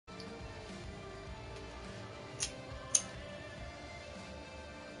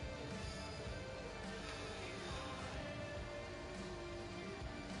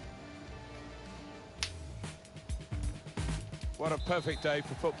What a perfect day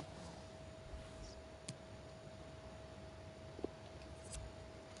for football.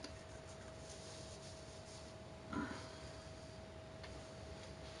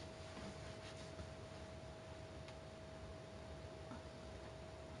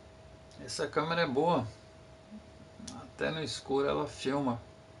 Essa câmera é boa. Até no escuro ela filma.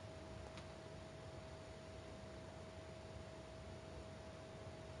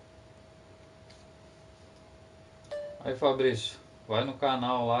 Aí, Fabrício, vai no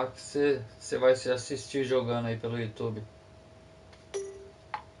canal lá que você vai se assistir jogando aí pelo YouTube.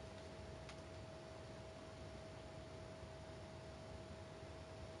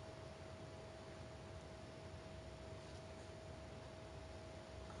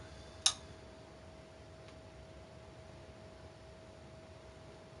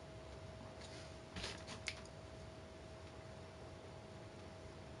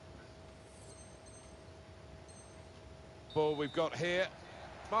 Ball we've got here.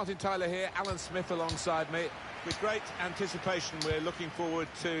 Martin Tyler here, Alan Smith alongside me. With great anticipation, we're looking forward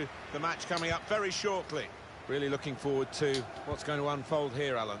to the match coming up very shortly. Really looking forward to what's going to unfold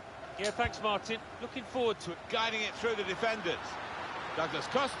here, Alan. Yeah, thanks, Martin. Looking forward to it. Guiding it through the defenders. Douglas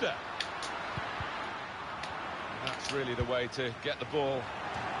Costa. That's really the way to get the ball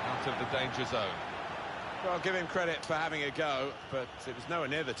out of the danger zone. Well, I'll give him credit for having a go, but it was nowhere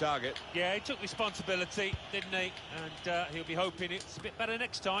near the target. Yeah, he took responsibility, didn't he? And he'll be hoping it's a bit better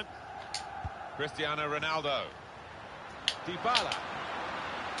next time. Cristiano Ronaldo. Dybala.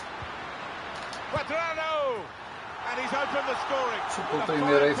 Cuadrado! And he's opened the scoring. Chupa o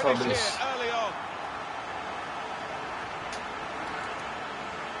primeiro aí, Fabrício. Early on.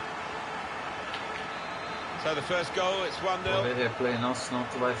 So the first goal, it's 1-0. Vou ver replay não, senão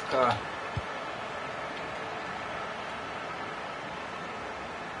tu vai ficar...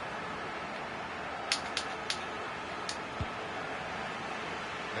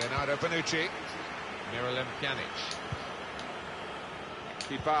 Leonardo Bonucci. Miralem Pjanic.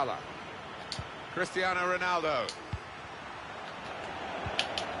 Dybala. Cristiano Ronaldo.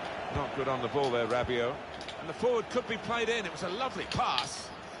 Not good on the ball there, Rabiot. And the forward could be played in. It was a lovely pass.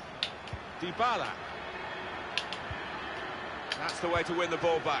 Dybala. That's the way to win the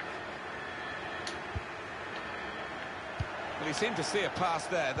ball back. Well, he seemed to see a pass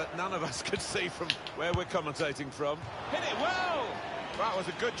there that none of us could see from where we're commentating from. Hit it well! That was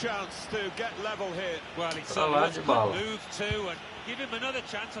a good chance to get level here. Well, it's certainly was a good move too, and give him another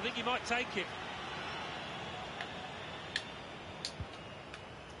chance, I think he might take it.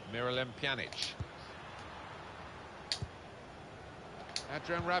 Miralem Pjanic.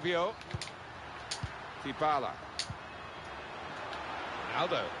 Adrian Rabiot. Dybala.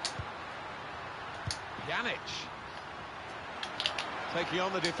 Ronaldo. Pjanic. Taking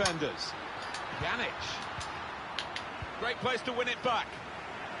on the defenders. Pjanic. Great place to win it back.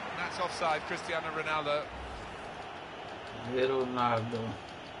 And that's offside, Cristiano Ronaldo. Ronaldo.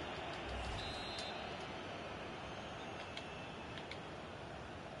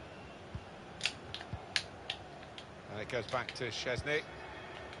 And it goes back to Szczesny.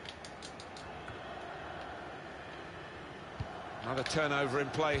 Another turnover in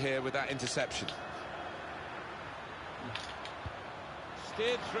play here with that interception.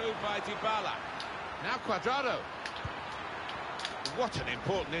 Steered through by Dybala. Now Cuadrado. What an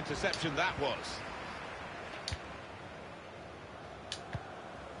important interception that was.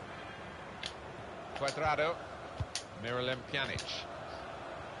 Cuadrado. Miralem Pjanic.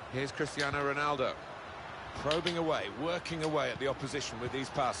 Here's Cristiano Ronaldo. Probing away, working away at the opposition with these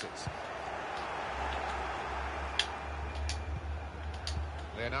passes.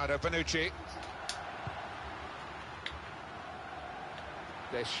 Leonardo Bonucci.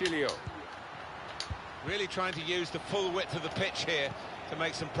 Deschilio. Really trying to use the full width of the pitch here to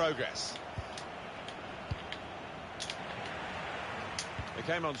make some progress. They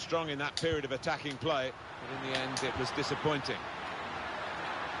came on strong in that period of attacking play, but in the end it was disappointing.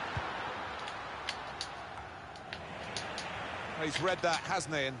 He's read that,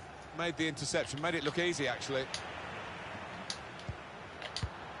 hasn't he, and made the interception, made it look easy actually.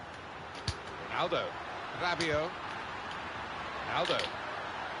 Ronaldo. Rabiot. Ronaldo.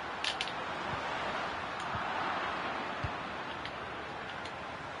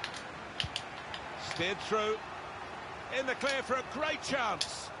 Steered through, in the clear for a great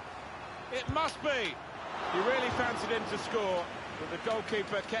chance. It must be. He really fancied him to score, but the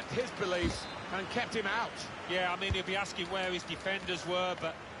goalkeeper kept his belief and kept him out. Yeah, I mean, he'll be asking where his defenders were,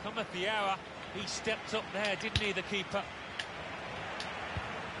 but cometh the hour, he stepped up there, didn't he, the keeper?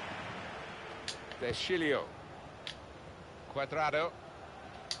 Deschilio. Cuadrado.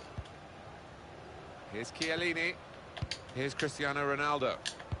 Here's Chiellini. Here's Cristiano Ronaldo.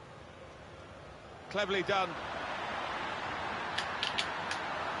 Cleverly done.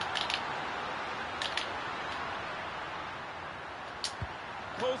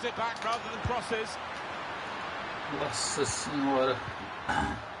 Pulls it back rather than crosses. Nossa senhora.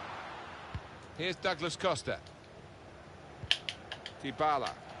 Here's Douglas Costa. Dybala.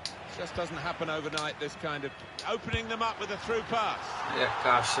 Just doesn't happen overnight, this kind of opening them up with a through pass. E a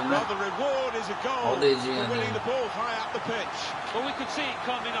caixa, né? Well, the reward is a goal for winning the ball high up the pitch. Well, we could see it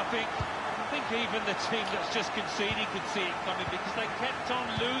coming, I think. I think even the team that's just conceded could see it coming because they kept on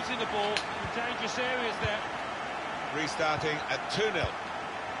losing the ball in dangerous areas there. Restarting at 2-0.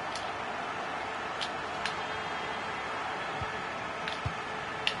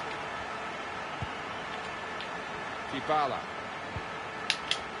 Dybala.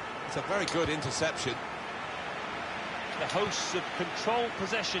 It's a very good interception. The hosts have controlled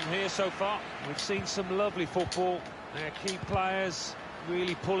possession here so far. We've seen some lovely football. Their key players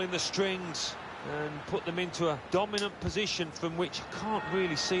really pulling the strings and put them into a dominant position from which I can't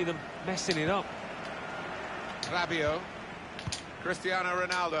really see them messing it up. Rabiot. Cristiano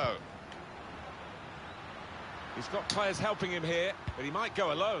Ronaldo. He's got players helping him here, but he might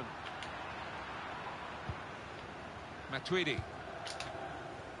go alone. Matuidi.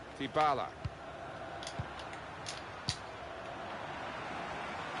 Dybala.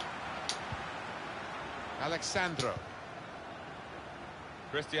 Alexandro.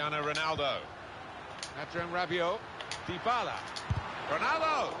 Cristiano Ronaldo. Adrien Rabiot. Dybala.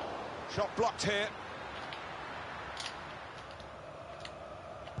 Ronaldo. Shot blocked here.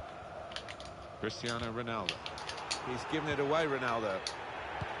 Cristiano Ronaldo. He's given it away, Ronaldo.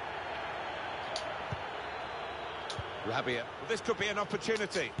 Rabiot. Well, this could be an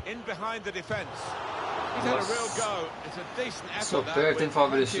opportunity. In behind the defence. He's had a real go. It's a decent effort. Só perto, hein,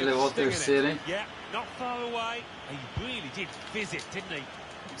 Fabrício? Levou o terceiro, hein? Yeah, not far away. He really did fizz it, didn't he?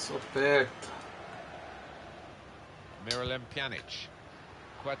 Só perto. Miralem Pjanic.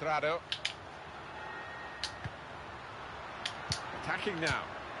 Cuadrado. Attacking now.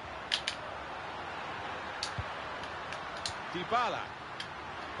 Dybala.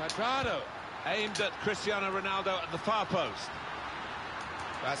 Cuadrado. Aimed at Cristiano Ronaldo at the far post.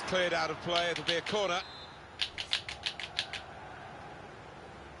 That's cleared out of play. It'll be a corner.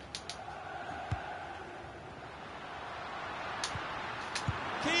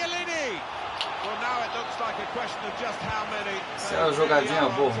 Chiellini. Well, now it looks like a question of just how many. Essa é a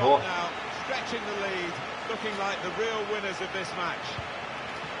jogadinha vovó. Now, stretching the lead, looking like the real winners of this match.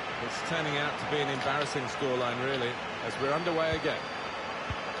 It's turning out to be an embarrassing scoreline, really, as we're underway again.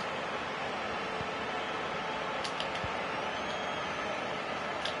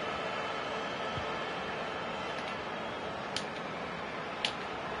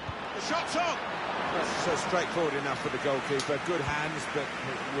 Shots on! That's so straightforward enough for the goalkeeper. Good hands, but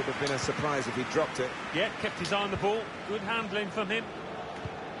it would have been a surprise if he dropped it. Yeah, kept his eye on the ball. Good handling from him.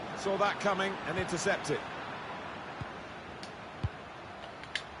 Saw that coming and intercepted.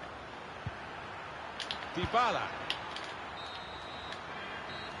 Dybala.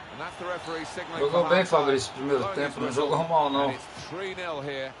 And that's the referee signalling. Jogou bem, Fabrício, primeiro tempo. Não jogou mal, não. And it's 3-0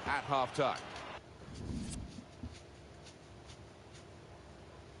 here at half-time.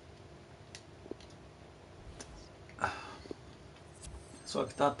 Só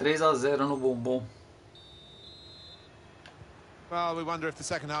que tá 3-0 no bumbum. Well, we wonder if the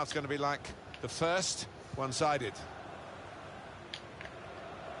second half's going to be like the first, one-sided.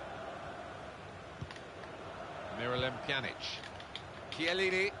 Miralem Pjanic.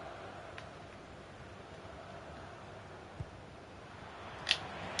 Chiellini.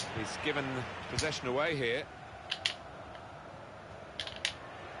 He's given possession away here.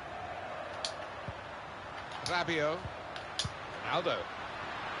 Rabiot. Ronaldo.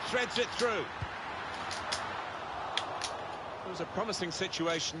 Threads it through. It was a promising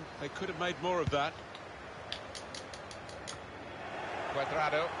situation. They could have made more of that.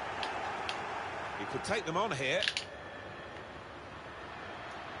 Cuadrado. He could take them on here.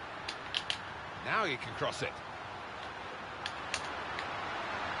 Now he can cross it.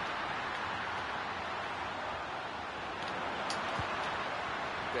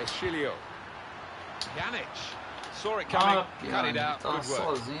 Deschilio. Pjanic. Saw it coming, cut it out, good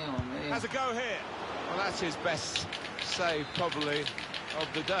work. Has a go here. Well, that's his best save, probably, of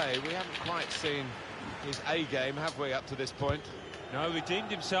the day. We haven't quite seen his A-game, have we, up to this point? No,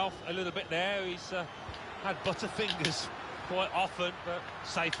 redeemed himself a little bit there. He's had butterfingers quite often, but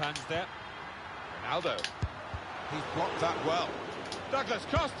safe hands there. Ronaldo. He's blocked that well. Douglas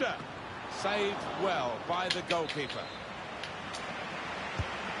Costa. Saved well by the goalkeeper.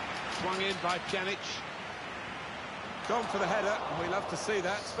 Swung in by Pjanic. gone for the header, and we love to see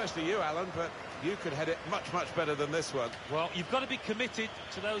that, especially you, Alan, but you could head it much, much better than this one. Well, you've got to be committed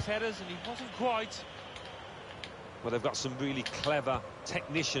to those headers, and he wasn't quite. Well, they've got some really clever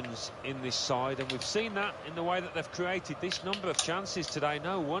technicians in this side, and we've seen that in the way that they've created this number of chances today.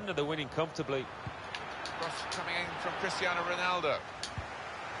 No wonder they're winning comfortably. Cross coming in from Cristiano Ronaldo.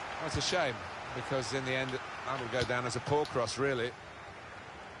 That's a shame, because in the end, that'll go down as a poor cross, really.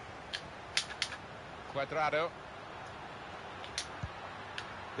 Cuadrado.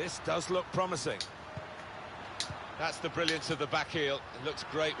 This does look promising. That's the brilliance of the back heel. It looks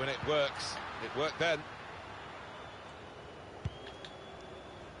great when it works. It worked then.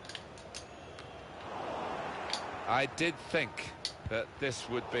 I did think that this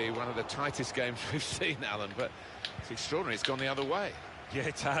would be one of the tightest games we've seen, Alan, but it's extraordinary. It's gone the other way. Yeah,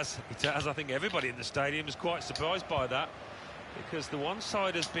 it has. It has. I think everybody in the stadium is quite surprised by that, because the one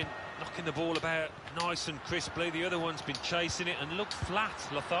side has been knocking the ball about nice and crisply, the other one's been chasing it and looked flat,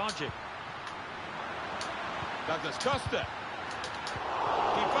 lethargic. Douglas Costa.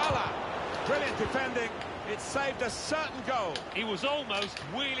 Dybala. Brilliant defending. It saved a certain goal. He was almost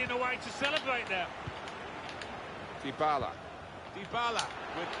wheeling away to celebrate there. Dybala. Dybala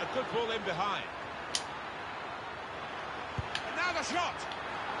with a good ball in behind. And now the shot.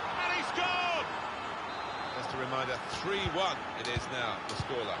 And he scored! Just a reminder, 3-1 it is now, the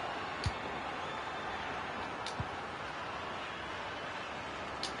scoreline.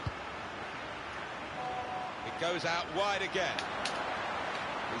 It goes out wide again.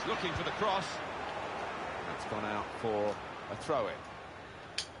 He's looking for the cross. That's gone out for a throw-in.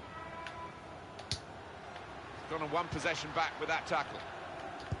 Gone on one possession back with that tackle.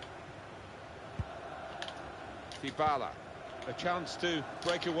 Dybala. A chance to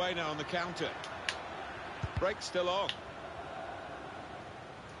break away now on the counter. Break still on.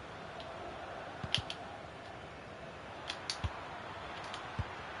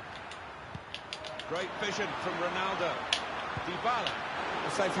 Great vision from Ronaldo. Dybala.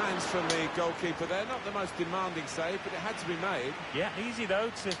 The safe hands from the goalkeeper there. Not the most demanding save, but it had to be made. Yeah, easy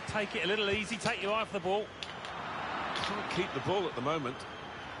though to take it a little easy, take your eye off the ball. Can't keep the ball at the moment.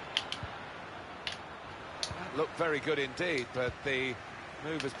 That looked very good indeed, but the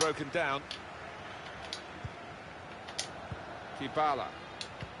move has broken down. Dybala.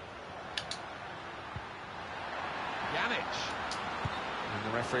 Pjanic. And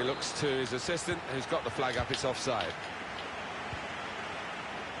the referee looks to his assistant, who's got the flag up. It's offside.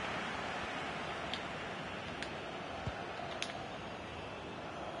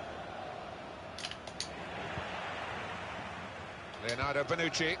 Leonardo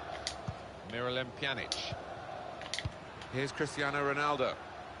Bonucci. Miralem Pjanic. Here's Cristiano Ronaldo.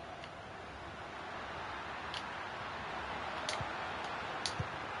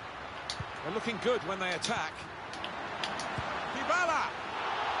 They're looking good when they attack. Dybala!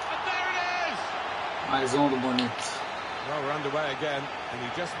 And there it is! Mais do Bonito. Well, we're underway again, and you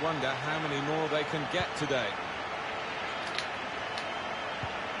just wonder how many more they can get today.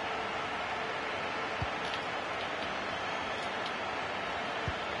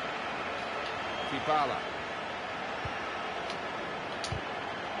 Dybala.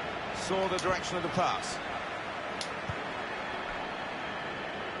 Saw the direction of the pass.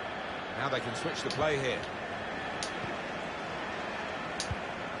 Now they can switch the play here.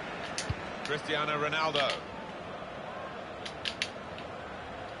 Cristiano Ronaldo.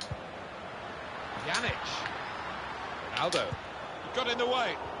 Pjanic. Ronaldo. Got in the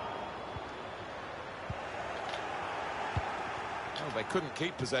way. Well, they couldn't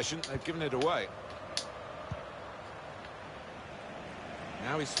keep possession. They've given it away.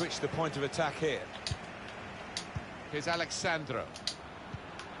 Now he's switched the point of attack here. Here's Alexandro.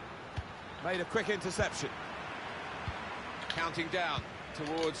 Made a quick interception. Counting down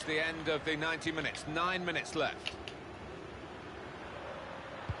towards the end of the 90 minutes. 9 minutes left.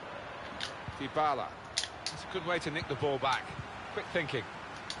 Dybala. That's a good way to nick the ball back. Quick thinking.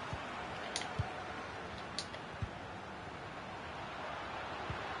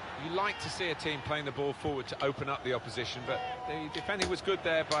 You like to see a team playing the ball forward to open up the opposition, but the defending was good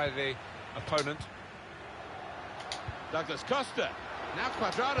there by the opponent. Douglas Costa. Now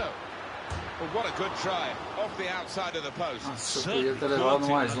Cuadrado. Well, what a good try. Off the outside of the post. Nossa, eu podia ter levado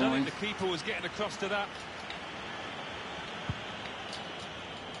mais I don't hein? think the keeper was getting across to that.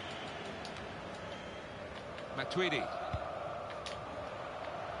 Matuidi.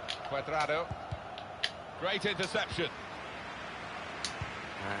 Cuadrado. Great interception.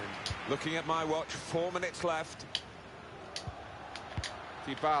 And looking at my watch, 4 minutes left.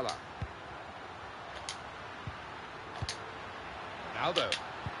 Dybala. Ronaldo.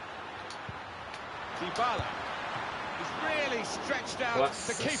 Dybala. He's Really stretched out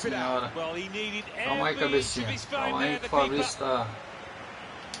Nossa to keep it senhora. out. Well, he needed Calma aí, every inch of cabecinha. his fame Calma aí there, que the o keeper. Fabrício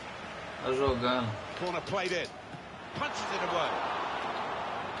tá jogando. Corner played in. Punches it away.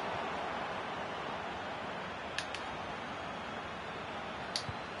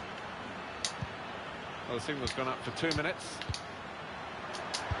 Well, the signal's gone up for 2 minutes.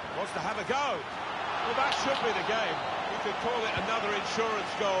 Wants to have a go. Well, that should be the game. You could call it another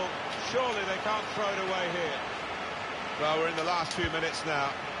insurance goal. Surely they can't throw it away here. Well, we're in the last few minutes now,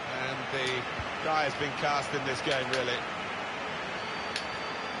 and the die has been cast in this game, really.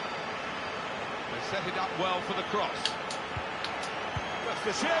 They set it up well for the cross. That's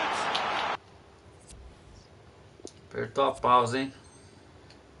the shoot! Apertou a pausa, hein?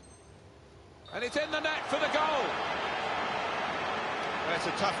 And it's in the net for the goal. Well, it's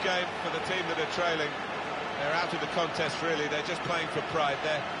a tough game for the team that are trailing. They're out of the contest, really. They're just playing for pride.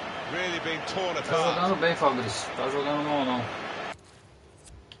 They're really being torn Tá apart. jogando bem, Fabrício. Tá jogando mal, não.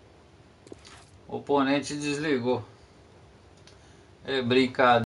 O oponente desligou. É brincadeira.